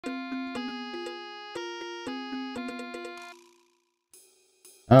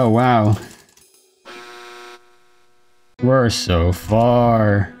Oh, wow. We're so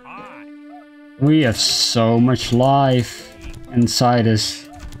far. We have so much life inside us.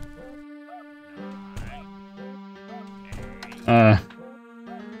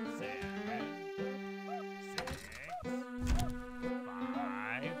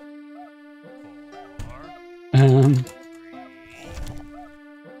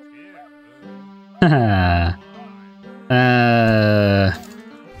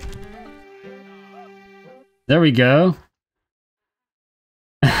 There we go.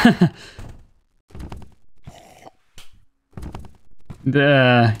 Hi.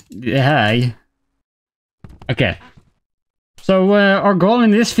 Okay. So our goal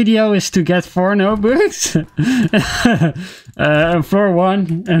in this video is to get 4 notebooks. On floor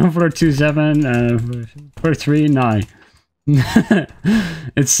 1, and on floor 2, 7, floor 3, 9.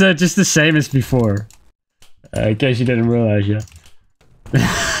 It's just the same as before. In case you didn't realize yet.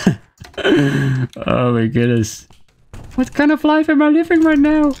 Oh my goodness. What kind of life am I living right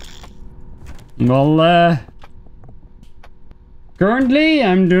now? Well, currently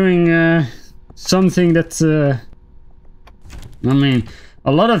I'm doing something that's I mean,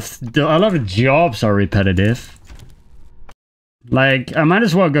 a lot of jobs are repetitive. Like, I might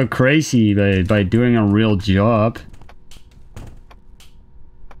as well go crazy by doing a real job.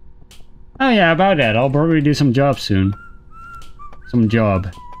 Oh yeah, about that. I'll probably do some job soon. Some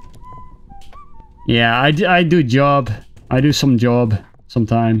job. Yeah, I do job. I do some job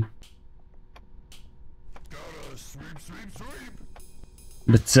sometime.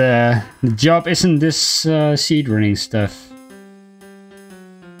 But the job isn't this seed running stuff.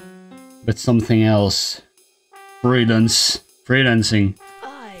 But something else. Freelancing.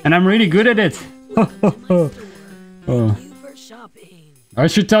 And I'm really good at it. Oh. I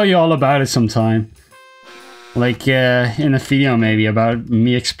should tell you all about it sometime. Like in a video maybe about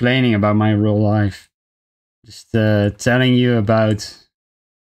me explaining about my real life. Just telling you about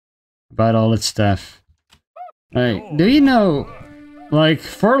all that stuff. Like, do you know, like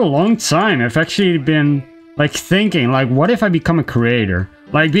for a long time I've actually been like thinking like, what if I become a creator?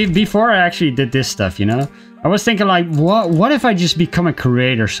 Like before I actually did this stuff, you know? I was thinking like, what if I just become a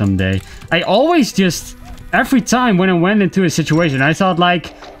creator someday? I always just, every time when I went into a situation, I thought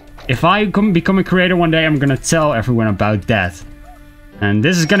like, if I become a creator one day, I'm gonna tell everyone about that. And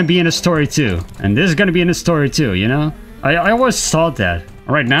this is gonna be in a story too. And this is gonna be in a story too, you know? I always thought that.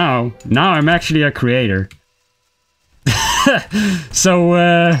 Right now I'm actually a creator. So,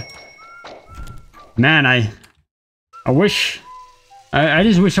 man, I wish... I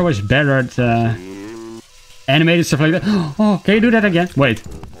just wish I was better at animated stuff like that. Oh, can you do that again? Wait.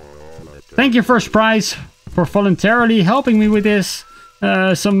 Thank you, First Prize, for voluntarily helping me with this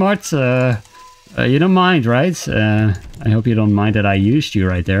somewhat. You don't mind, right? I hope you don't mind that I used you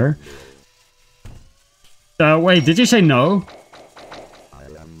right there. Wait, did you say no?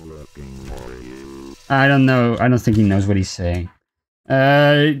 I don't know. I don't think he knows what he's saying.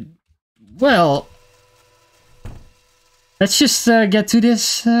 Well... Let's just get to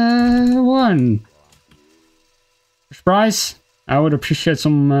this one. Surprise! I would appreciate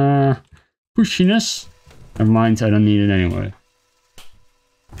some pushiness. Never mind, I don't need it anyway.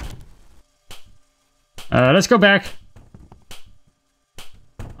 Let's go back.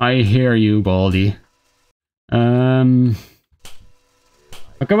 I hear you, Baldi. Okay,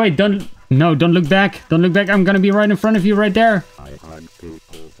 wait, don't look back. Don't look back. I'm gonna be right in front of you, right there.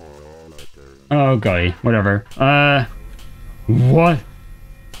 Oh, okay, whatever. What?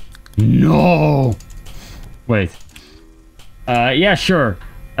 No! Wait. Yeah, sure.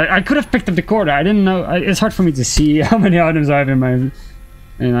 I could have picked up the quarter. I didn't know. It's hard for me to see how many items I have in my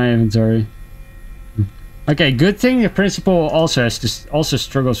inventory. Okay, good thing the principal also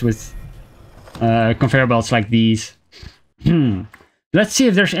struggles with conveyor belts like these. Let's see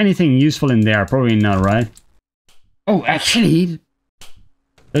if there's anything useful in there. Probably not, right? Oh, actually,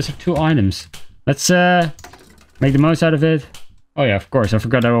 those are 2 items. Let's make the most out of it. Oh yeah, of course. I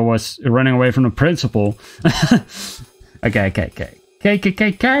forgot I was running away from the principal. Okay.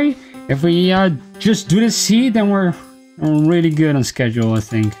 If we just do the seed, then we're really good on schedule, I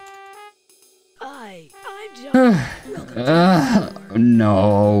think.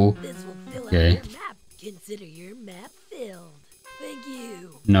 No. This will fill out Okay. your map. Consider your map filled. Thank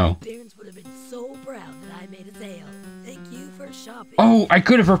you. No. My parents would have been so proud that I made a sale. Thank you for shopping. Oh, I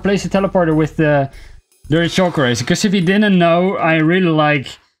could have replaced the teleporter with the chalk eraser, because if you didn't know, I really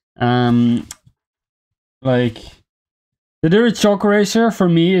like the Dirt Chalk Eraser for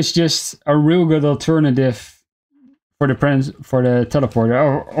me is just a real good alternative for the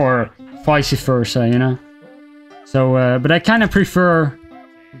teleporter, or vice versa, you know. So, but I kind of prefer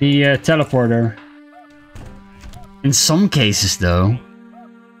the teleporter. In some cases, though.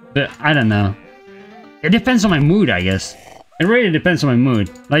 But I don't know. It depends on my mood, I guess. It really depends on my mood.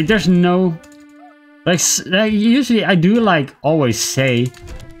 Like, there's no... Like usually I do, like, always say...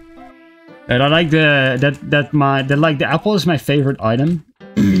 that I like the apple is my favorite item.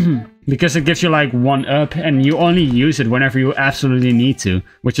 Because it gives you, like, 1-up, and you only use it whenever you absolutely need to.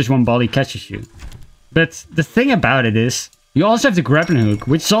 Which is when Baldi catches you. But the thing about it is... You also have the grappling hook,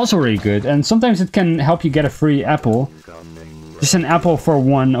 which is also really good. And sometimes it can help you get a free apple. Just an apple for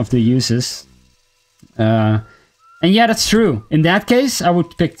one of the uses. And yeah, that's true. In that case, I would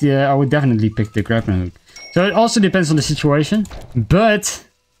definitely pick the grappling hook. So it also depends on the situation. But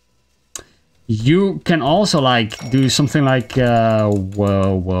you can also like do something like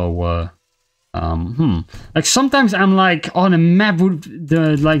like sometimes I'm like on a map with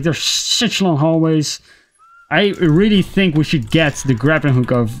there's such long hallways. I really think we should get the grappling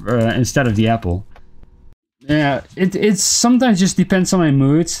hook of instead of the apple. Yeah, it sometimes just depends on my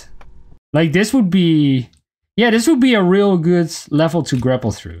mood. Like this would be, yeah, this would be a real good level to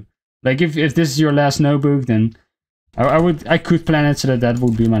grapple through. Like if this is your last notebook, then I could plan it so that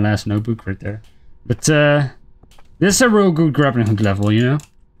would be my last notebook right there. But this is a real good grappling hook level, you know,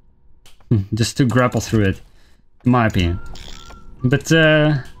 just to grapple through it, in my opinion. But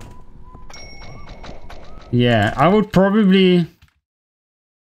yeah, I would probably.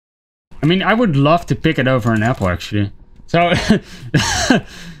 I mean, I would love to pick it over an apple, actually. So,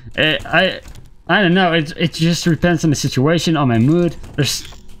 I don't know. It just depends on the situation, on my mood. It's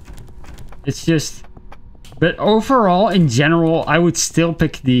just. But overall, in general, I would still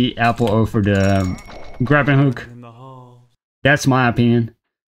pick the apple over the grappling hook. That's my opinion.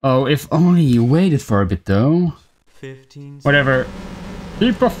 Oh, if only you waited for a bit, though. 15. Whatever.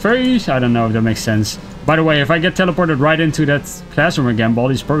 Keep a face. I don't know if that makes sense. By the way, if I get teleported right into that classroom again,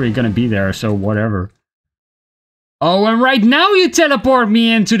 Baldi's probably gonna be there, so whatever. Oh, and right now you teleport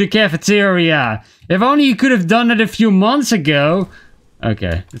me into the cafeteria! If only you could have done it a few months ago.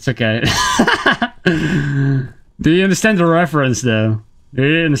 Okay, it's okay. Do you understand the reference, though? Do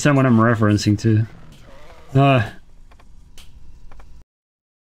you understand what I'm referencing to?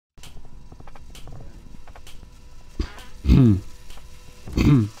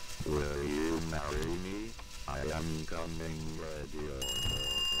 Will you marry me? I am coming ready.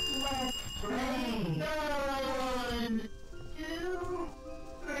 Let's play. 1, 2,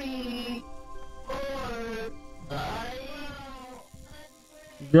 3, 4, 5.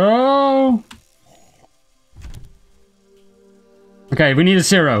 Go! Okay, we need a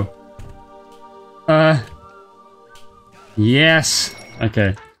 0. Yes.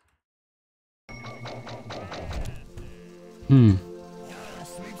 Okay.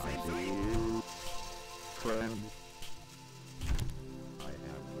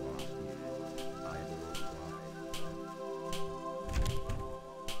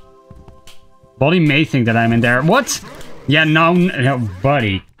 Baldi may think that I'm in there. What? Yeah, no,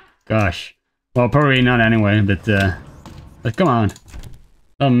 buddy. Gosh. Well, probably not anyway, but come on.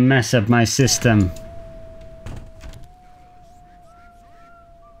 Don't mess up my system.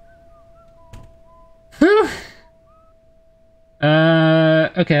 Whew.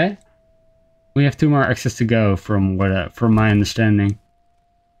 Okay. We have 2 more exits to go from what, from my understanding.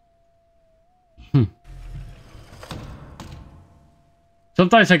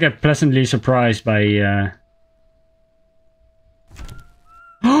 Sometimes I get pleasantly surprised by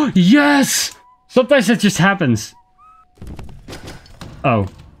Oh, yes! Sometimes it just happens. Oh,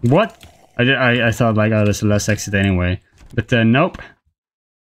 what? I thought like, oh, there's a last exit anyway. But nope.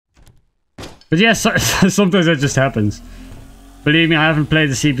 But yes, sometimes that just happens. Believe me, I haven't played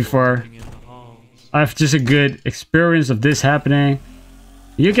the seed before. I have just a good experience of this happening.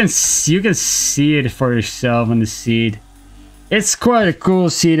 You can see it for yourself on the seed. It's quite a cool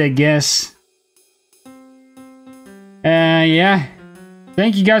seed, I guess. Yeah.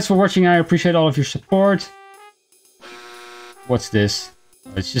 Thank you guys for watching. I appreciate all of your support. What's this?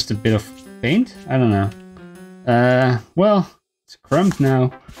 Oh, it's just a bit of paint? I don't know. Well, it's crumbed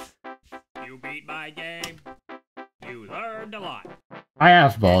now. You beat my game. You learned a lot. I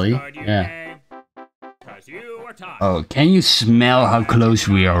have Baldi. Yeah. Oh, can you smell how close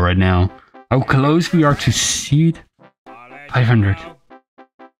we are right now? How close we are to seed 500.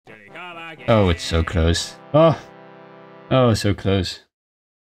 Oh, it's so close. Oh, so close.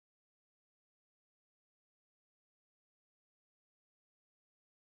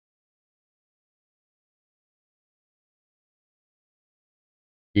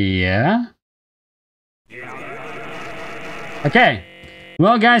 Yeah. Okay.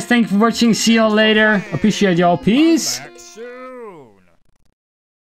 Well, guys, thank you for watching. See y'all later. Appreciate y'all. Peace.